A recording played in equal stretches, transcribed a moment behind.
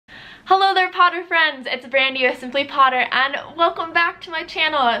Hello there, Potter friends! It's Brandy with Simply Potter and welcome back to my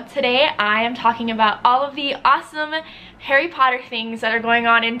channel. Today I am talking about all of the awesome Harry Potter things that are going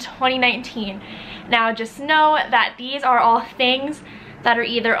on in 2019. Now just know that these are all things that are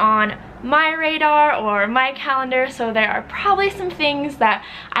either on my radar or my calendar, so there are probably some things that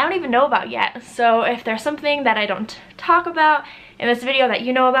I don't even know about yet. So if there's something that I don't talk about in this video that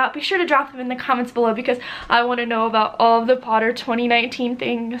you know about, be sure to drop them in the comments below because I want to know about all of the Potter 2019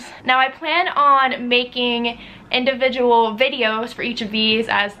 things. Now I plan on making individual videos for each of these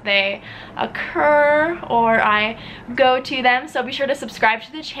as they occur or I go to them, so be sure to subscribe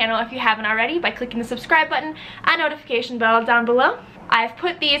to the channel if you haven't already by clicking the subscribe button and notification bell down below. I've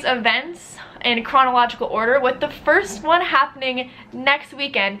put these events in chronological order with the first one happening next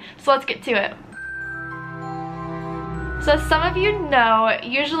weekend, so let's get to it. So as some of you know,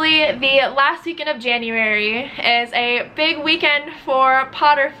 usually the last weekend of January is a big weekend for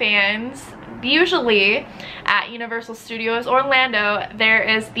Potter fans. Usually at Universal Studios Orlando, there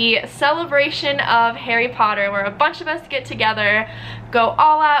is the celebration of Harry Potter where a bunch of us get together, go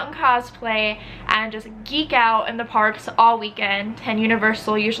all out in cosplay, and just geek out in the parks all weekend. And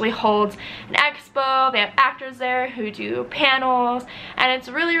Universal usually holds an expo, they have actors there who do panels, and it's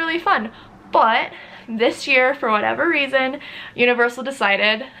really, really fun. But this year, for whatever reason, Universal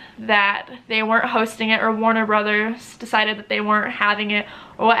decided that they weren't hosting it, or Warner Brothers decided that they weren't having it,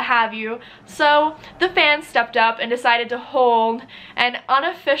 or what have you. So the fans stepped up and decided to hold an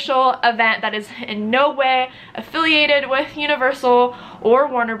unofficial event that is in no way affiliated with Universal or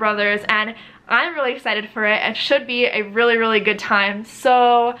Warner Brothers, and I'm really excited for it. It should be a really, really good time.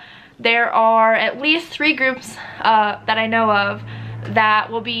 So there are at least 3 groups that I know of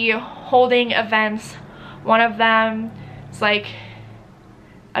that will be holding events. One of them is like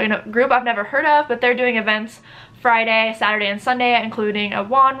a group I've never heard of, but they're doing events Friday, Saturday, and Sunday, including a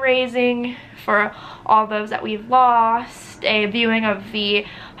wand raising for all those that we've lost, a viewing of the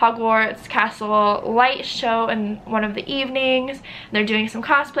Hogwarts Castle light show in one of the evenings. They're doing some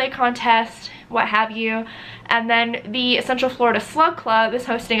cosplay contests, what have you. And then the Central Florida Slug Club is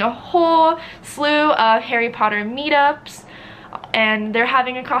hosting a whole slew of Harry Potter meetups, and they're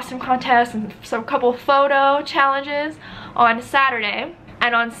having a costume contest and a couple photo challenges on Saturday.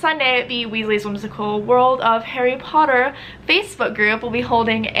 And on Sunday, the Weasley's Whimsical World of Harry Potter Facebook group will be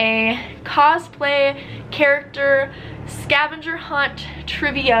holding a cosplay character scavenger hunt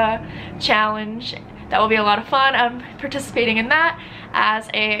trivia challenge. That will be a lot of fun. I'm participating in that as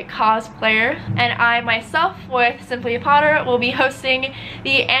a cosplayer. And I myself, with Simply Potter, will be hosting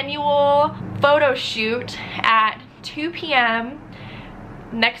the annual photo shoot at 2 p.m.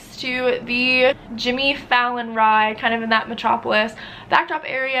 next to the Jimmy Fallon ride, kind of in that Metropolis backdrop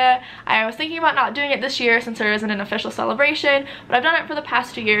area. I was thinking about not doing it this year since there isn't an official celebration, but I've done it for the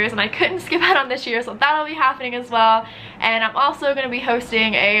past 2 years and I couldn't skip out on this year, so that'll be happening as well. And I'm also going to be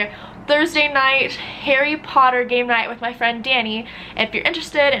hosting a Thursday night Harry Potter game night with my friend Danny. And if you're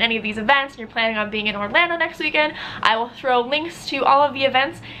interested in any of these events and you're planning on being in Orlando next weekend, I will throw links to all of the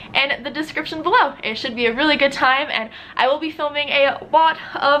events in the description below. It should be a really good time, and I will be filming a lot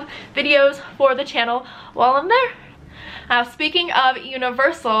of videos for the channel while I'm there. Now, speaking of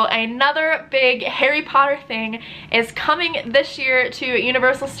Universal, another big Harry Potter thing is coming this year to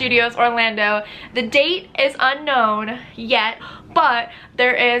Universal Studios Orlando. The date is unknown yet, but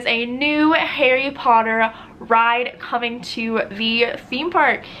there is a new Harry Potter ride coming to the theme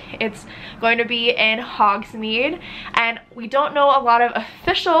park. It's going to be in Hogsmeade, and we don't know a lot of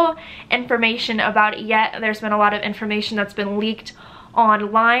official information about it yet. There's been a lot of information that's been leaked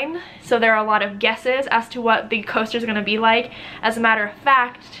online, so there are a lot of guesses as to what the coaster is going to be like. As a matter of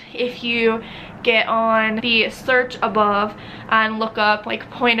fact, if you get on the search above and look up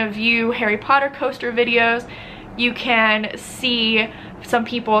like point of view Harry Potter coaster videos, you can see some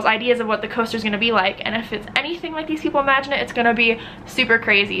people's ideas of what the coaster is going to be like, and if it's anything like these people imagine it, it's going to be super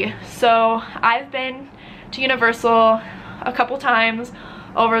crazy. So I've been to Universal a couple times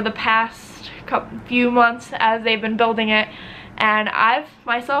over the past few months as they've been building it, and I've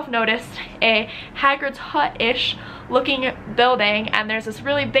myself noticed a Hagrid's Hut-ish looking building, and there's this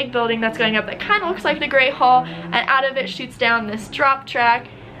really big building that's going up that kind of looks like the Great Hall, and out of it shoots down this drop track,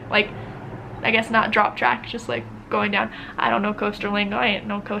 like, I guess not drop track, just like going down. I don't know coaster lingo, I ain't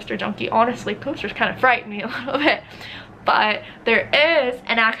no coaster junkie. Honestly, coasters kind of frighten me a little bit. But there is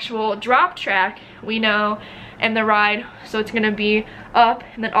an actual drop track, we know, in the ride, so it's gonna be up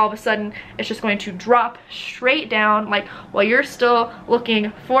and then all of a sudden it's just going to drop straight down, like while you're still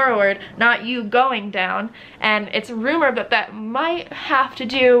looking forward, not you going down. And it's rumored that that might have to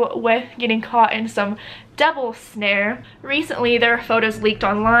do with getting caught in some Devil's Snare. Recently there were photos leaked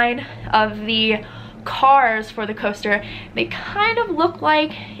online of the cars for the coaster. They kind of look like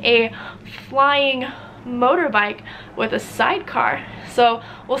a flying motorbike with a sidecar, so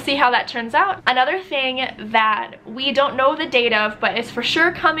we'll see how that turns out. Another thing that we don't know the date of, but is for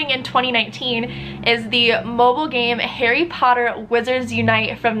sure coming in 2019, is the mobile game Harry Potter Wizards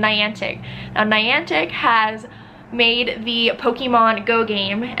Unite from Niantic. Now Niantic has made the Pokemon Go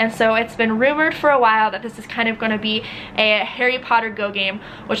game, and so it's been rumored for a while that this is kind of going to be a Harry Potter Go game,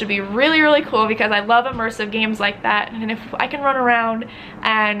 which would be really cool because I love immersive games like that, and if I can run around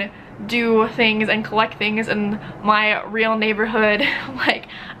and do things and collect things in my real neighborhood like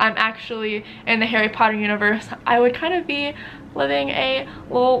I'm actually in the Harry Potter universe, I would kind of be living a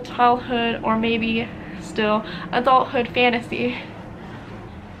little childhood or maybe still adulthood fantasy.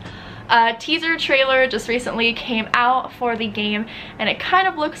 A teaser trailer just recently came out for the game, and it kind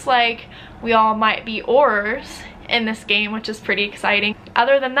of looks like we all might be Aurors in this game, which is pretty exciting.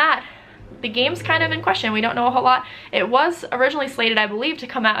 Other than that, the game's kind of in question. We don't know a whole lot. It was originally slated, I believe, to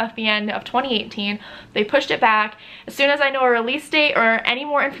come out at the end of 2018. They pushed it back. As soon as I know a release date or any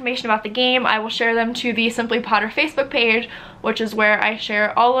more information about the game, I will share them to the Simply Potter Facebook page, which is where I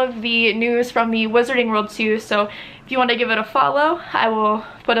share all of the news from the Wizarding World too. So if you want to give it a follow, I will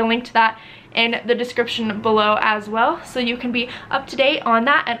put a link to that in the description below as well, so you can be up to date on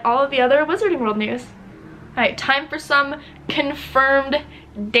that and all of the other Wizarding World news. Alright, time for some confirmed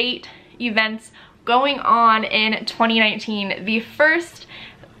date events going on in 2019. The first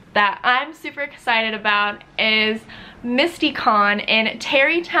that I'm super excited about is Mistycon in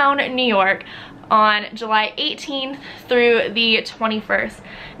Tarrytown, New York on July 18th through the 21st.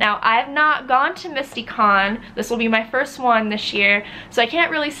 Now, I've not gone to Mistycon. This will be my first one this year, so I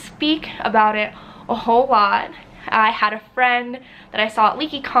can't really speak about it a whole lot. I had a friend that I saw at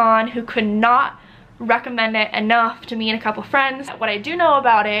Leakycon who could not recommend it enough to me and a couple friends. What I do know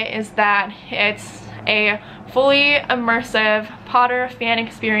about it is that it's a fully immersive Potter fan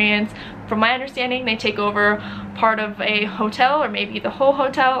experience. From my understanding, they take over part of a hotel or maybe the whole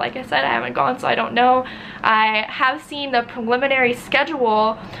hotel. Like I said, I haven't gone, so I don't know. I have seen the preliminary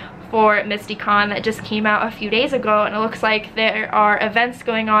schedule for Mistycon that just came out a few days ago, and it looks like there are events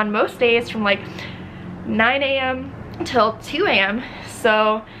going on most days from like 9 a.m. till 2 a.m.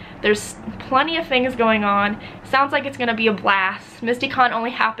 So there's plenty of things going on. Sounds like it's gonna be a blast. Mistycon only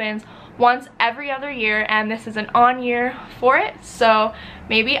happens once every other year, and this is an on year for it, so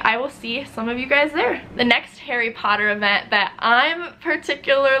maybe I will see some of you guys there. The next Harry Potter event that I'm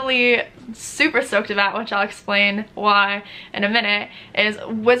particularly super stoked about, which I'll explain why in a minute, is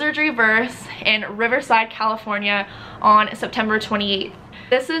Wizardry Verse in Riverside, California on September 28th.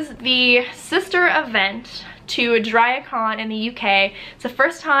 This is the sister event to Leakycon in the UK. It's the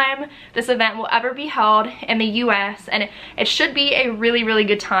first time this event will ever be held in the US, and it should be a really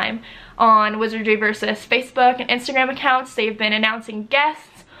good time. On Wizardry Verse's Facebook and Instagram accounts, they've been announcing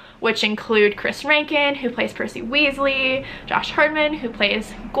guests, which include Chris Rankin, who plays Percy Weasley, Josh Hardman, who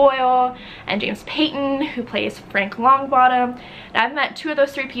plays Goyle, and James Payton, who plays Frank Longbottom. Now, I've met two of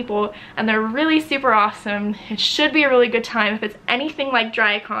those three people, and they're really super awesome. It should be a really good time if it's anything like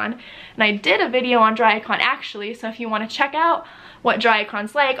Leakycon. And I did a video on Leakycon actually, so if you want to check out what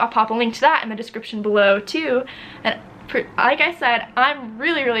Leakycon's like, I'll pop a link to that in the description below too. And like I said, I'm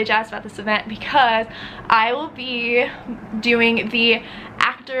really jazzed about this event because I will be doing the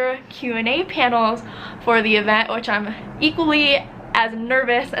actor Q&A panels for the event, which I'm equally as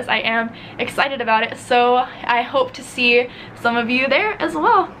nervous as I am excited about it, so I hope to see some of you there as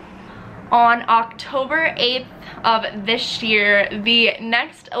well. On October 8th of this year, the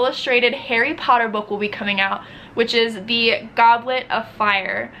next illustrated Harry Potter book will be coming out, which is The Goblet of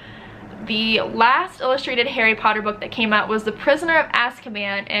Fire. The last illustrated Harry Potter book that came out was The Prisoner of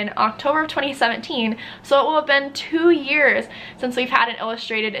Azkaban in October of 2017, so it will have been 2 years since we've had an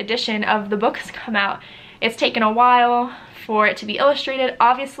illustrated edition of the books come out. It's taken a while for it to be illustrated,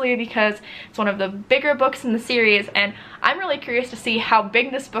 obviously, because it's one of the bigger books in the series, and I'm really curious to see how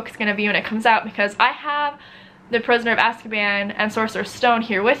big this book is going to be when it comes out, because I have The Prisoner of Azkaban and Sorcerer's Stone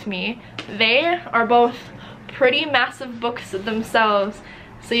here with me. They are both pretty massive books themselves.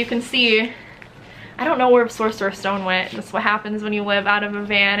 So you can see, I don't know where Sorcerer's Stone went. That's what happens when you live out of a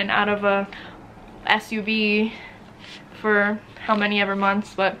van and out of a SUV for how many ever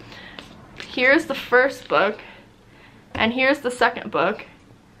months. But here's the first book, and here's the second book.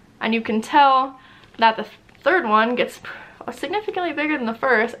 And you can tell that the third one gets significantly bigger than the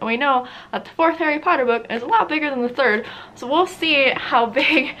first, and we know that the fourth Harry Potter book is a lot bigger than the third. So we'll see how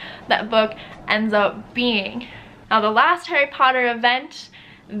big that book ends up being. Now, the last Harry Potter event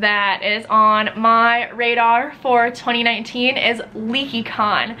that is on my radar for 2019 is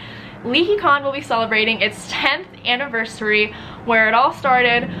Leakycon. Leakycon will be celebrating its 10th anniversary, where it all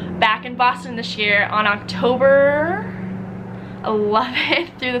started back in Boston this year on October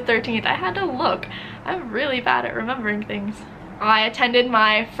 11th through the 13th. I had to look. I'm really bad at remembering things. I attended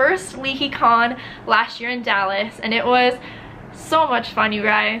my first Leakycon last year in Dallas, and it was so much fun, you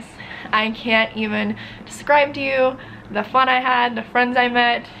guys. I can't even describe to you the fun I had, the friends I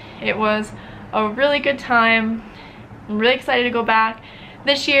met. It was a really good time. I'm really excited to go back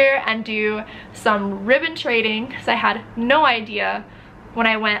this year and do some ribbon trading, because I had no idea when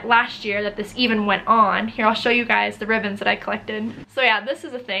I went last year that this even went on. Here, I'll show you guys the ribbons that I collected. So yeah, this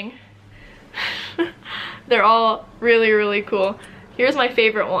is a thing. They're all really, really cool. Here's my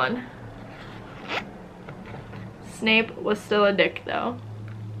favorite one. Snape was still a dick though.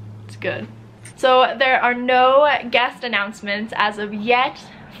 It's good. So there are no guest announcements as of yet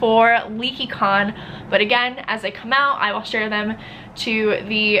for Leakycon, but again, as they come out, I will share them to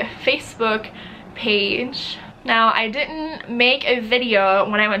the Facebook page. Now, I didn't make a video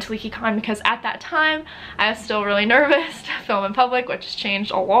when I went to Leakycon because at that time I was still really nervous to film in public, which has changed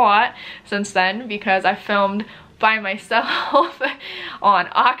a lot since then because I filmed by myself on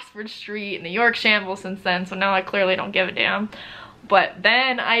Oxford Street in the York Shambles since then, so now I clearly don't give a damn. But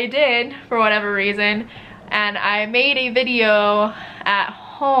then I did, for whatever reason, and I made a video at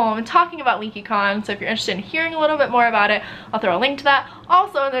home talking about Leakycon, so if you're interested in hearing a little bit more about it, I'll throw a link to that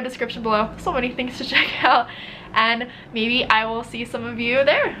also in the description below. So many things to check out, and maybe I will see some of you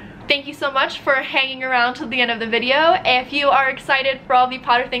there. Thank you so much for hanging around till the end of the video. If you are excited for all the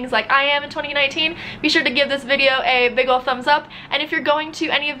Potter things like I am in 2019, be sure to give this video a big ol' thumbs up. And if you're going to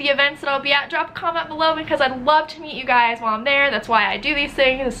any of the events that I'll be at, drop a comment below because I'd love to meet you guys while I'm there. That's why I do these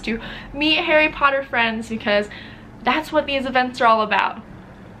things, is to meet Harry Potter friends, because that's what these events are all about.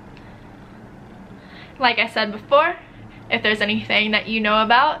 Like I said before, if there's anything that you know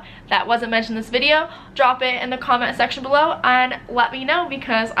about that wasn't mentioned in this video, drop it in the comment section below and let me know,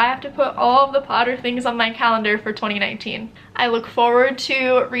 because I have to put all of the Potter things on my calendar for 2019. I look forward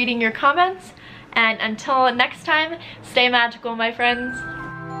to reading your comments, and until next time, stay magical, my friends.